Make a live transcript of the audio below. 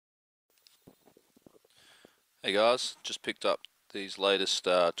Hey guys, just picked up these latest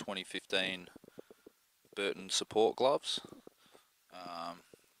 2015 Burton Support Gloves.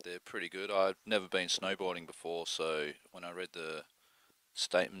 They're pretty good. I've never been snowboarding before, so when I read the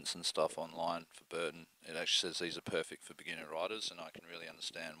statements and stuff online for Burton, it actually says these are perfect for beginner riders, and I can really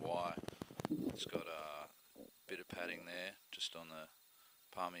understand why. It's got a bit of padding there, just on the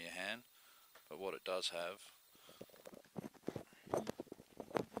palm of your hand, but what it does have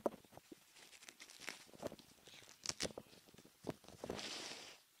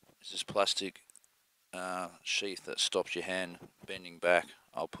is this plastic sheath that stops your hand bending back.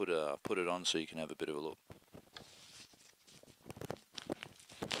 I'll put it on so you can have a bit of a look.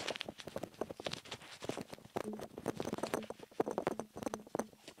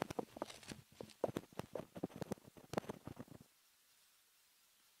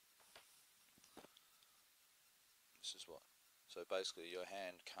 This is what. So basically, your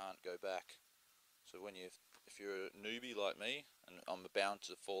hand can't go back. So if you're a newbie like me and I'm bound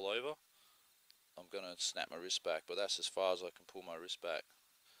to fall over, I'm gonna snap my wrist back. But that's as far as I can pull my wrist back.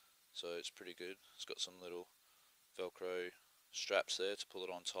 So it's pretty good. It's got some little Velcro straps there to pull it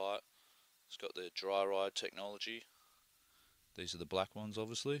on tight. It's got the DRYRIDE technology. These are the black ones,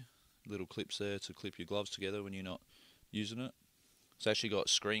 obviously. Little clips there to clip your gloves together when you're not using it. It's actually got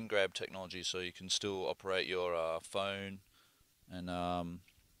screen grab technology, so you can still operate your phone and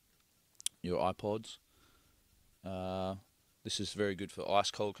your iPods. This is very good for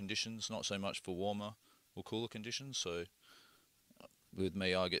ice cold conditions, not so much for warmer or cooler conditions. So with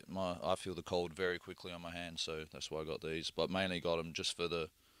me, I feel the cold very quickly on my hands, so that's why I got these. But mainly got them just for the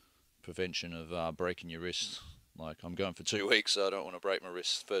prevention of breaking your wrists. Like, I'm going for 2 weeks, so I don't want to break my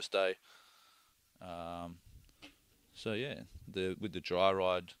wrists first day. So yeah, with the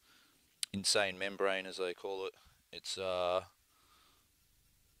DRYRIDE insane membrane, as they call it, it's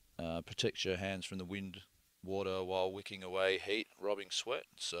protects your hands from the wind, water, while wicking away heat, robbing sweat.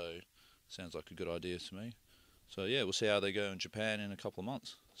 So sounds like a good idea to me. So yeah, we'll see how they go in Japan in a couple of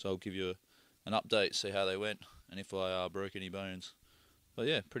months. So I'll give you an update, see how they went, and if I broke any bones. But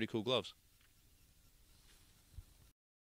yeah, pretty cool gloves.